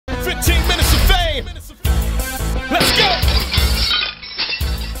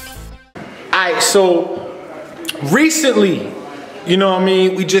so recently, you know what I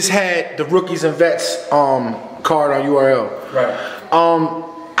mean, we just had the rookies and vets card on URL. Right.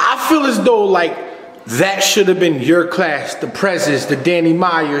 I feel as though like that should have been your class, the Prezes, the Danny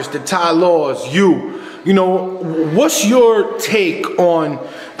Myers, the Ty Laws, you. You know, what's your take on,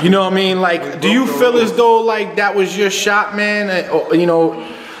 you know what I mean? Like, do you feel as though like that was your shot, man? Or, you know,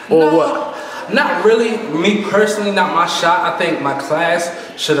 or no, what? Not really. Me personally, not my shot. I think my class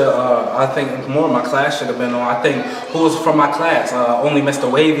should have, I think more of my class should have been on. I think who was from my class? Only Mr.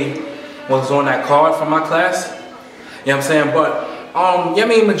 Wavy was on that card from my class. You know what I'm saying? But, yeah, I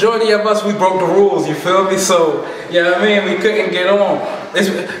mean, majority of us, we broke the rules, you feel me? So, yeah, I mean, we couldn't get on. It's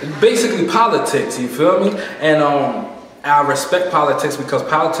basically politics, you feel me? And I respect politics because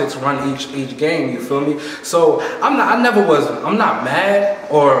politics run each game, you feel me? So I'm not mad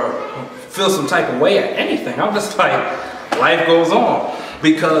or feel some type of way at anything. I'm just like, life goes on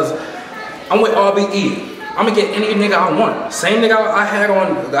because I'm with RBE. I'm gonna get any nigga I want. Same nigga I had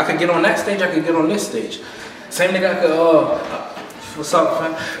on, I could get on that stage, I could get on this stage. Same nigga I could, what's up,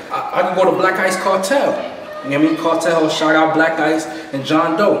 man? I could go to Black Ice Cartel. You know what I mean? Cartel, shout out Black Ice and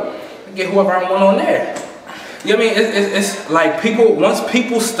John Doe. Get whoever I want on there. You know what I mean? It's like people, once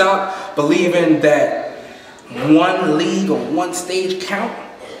people stop believing that one league or one stage count,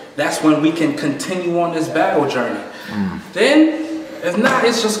 that's when we can continue on this battle journey. Then, if not,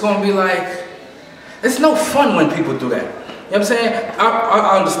 it's just gonna be like, it's no fun when people do that. You know what I'm saying?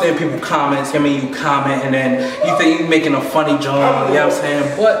 I understand people comments, I mean you comment and then you think you're making a funny joke, you know what I'm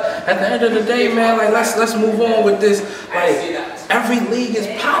saying? But at the end of the day, man, like let's move on with this. Like every league is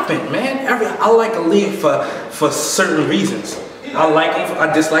popping, man. I like a league for certain reasons. I like them, I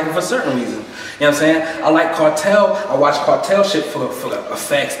dislike them for certain reasons. You know what I'm saying? I like Cartel. I watch Cartel shit for the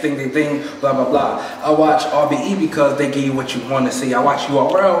effects, thing, blah, blah, blah. I watch RBE because they give you what you want to see. I watch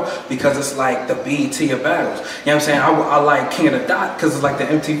URL because it's like the BET of battles. You know what I'm saying? I like King of the Dot because it's like the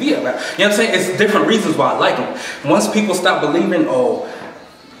MTV of battles. You know what I'm saying? It's different reasons why I like them. Once people stop believing, I'm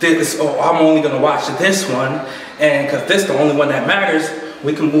only going to watch this one, and because this the only one that matters,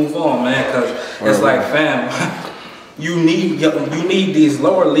 we can move on, man. Because it's like, fam, you need these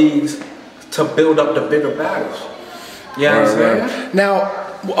lower leagues to build up the bigger battles. Yeah, you know what I'm saying? Now,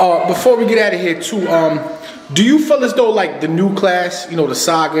 before we get out of here too, do you feel as though like the new class, you know, the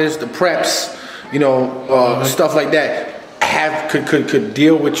sagas, the preps, you know, stuff like that, could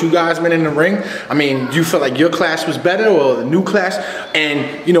deal with you guys, man, in the ring? I mean, do you feel like your class was better or the new class,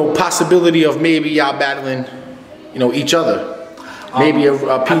 and you know, possibility of maybe y'all battling, you know, each other, maybe a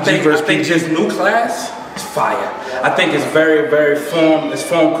PG versus PG? I think this new class is fire. I think it's very formed. It's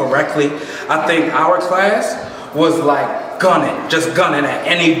formed correctly. I think our class was like just gunning at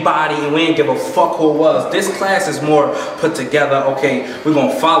anybody. We didn't give a fuck who it was. This class is more put together. Okay, we're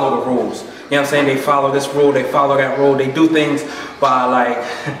gonna follow the rules. You know what I'm saying? They follow this rule. They follow that rule. They do things by like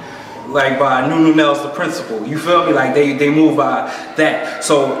by Nunu Nels the principle. You feel me? Like they move by that.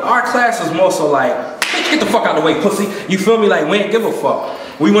 So our class is more so like, get the fuck out of the way, pussy. You feel me? Like we ain't give a fuck.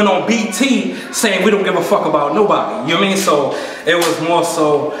 We went on BT saying we don't give a fuck about nobody. You know what I mean? So it was more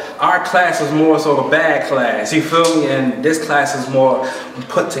so, our class was more so a bad class. You feel me? And this class is more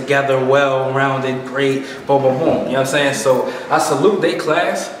put together, well-rounded, great, boom, boom, boom. You know what I'm saying? So I salute their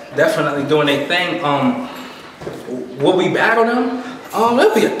class. Definitely doing their thing. Will we battle them?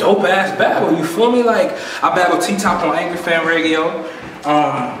 It'll be a dope ass battle. You feel me? Like I battled T-Top on Angry Fan Radio.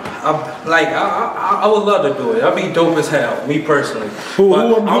 I would love to do it. That'd be dope as hell, me personally. Who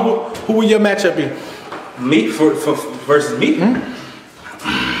would your matchup be? Me versus me?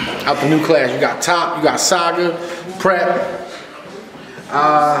 Out the new class, you got Top, you got Saga, Prep,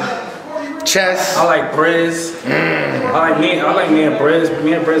 Chess. I like Briz. I like me and Briz.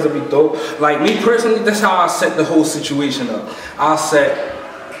 Me and Briz would be dope. Like me personally, that's how I set the whole situation up. I'll set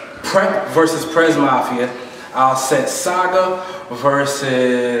Prep versus Prez Mafia. I'll set Saga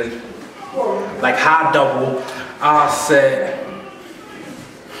versus like High Double. I'll set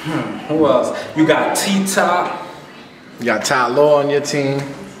who else? You got T-Top. You got Ty Law on your team.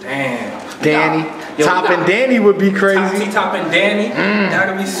 Damn. Danny. Top and Danny would be crazy. T-Top and Danny.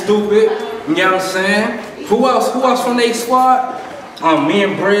 That'd be stupid. You know what I'm saying? Who else from their squad? Me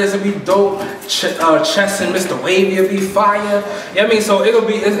and Briz would be dope. Chess and Mr. Wavy would be fire. You know what I mean? So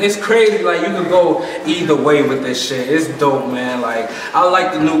it's crazy. Like you could go either way with this shit. It's dope, man. Like I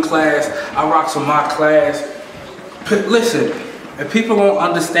like the new class. I rocks with my class. Listen, if people don't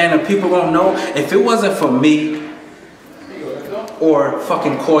understand and people don't know, if it wasn't for me or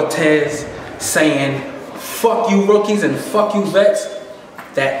fucking Cortez saying fuck you rookies and fuck you vets,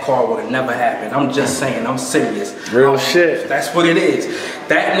 that car would have never happened. I'm just saying, I'm serious. Real shit. That's what it is.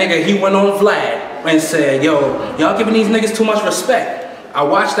 That nigga, he went on Vlad and said, yo, y'all giving these niggas too much respect. I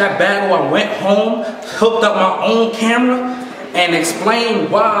watched that battle, I went home, hooked up my own camera, and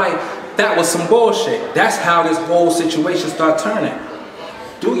explained why that was some bullshit. That's how this whole situation started turning.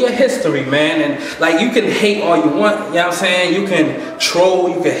 Do your history, man, and like you can hate all you want, you know what I'm saying? You can troll,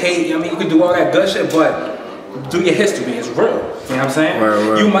 you can hate, I mean, you can do all that good shit, but do your history, it's real, you know what I'm saying?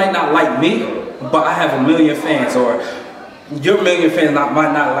 Right. You might not like me, but I have 1 million fans, or your 1 million fans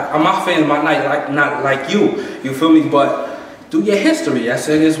might not like, or my fans might not like you, you feel me? But do your history, that's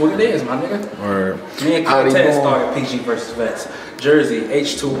it is what it is, my nigga. Word. Me and Cortez started PG versus Vets. Jersey,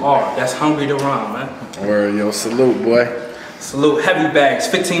 H2R, that's hungry to rhyme, man. Word, yo, salute, boy. Salute, heavy bags,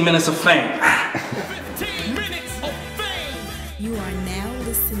 15 minutes of fame. 15 minutes of fame. You are now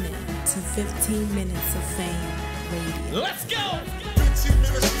listening to 15 Minutes of Fame Radio. Let's go! 15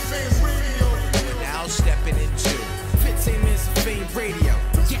 Minutes of Fame Radio. You're now stepping into 15 Minutes of Fame Radio.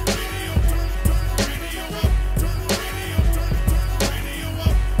 Yeah.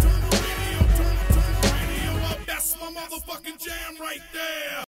 That's my motherfucking jam right there.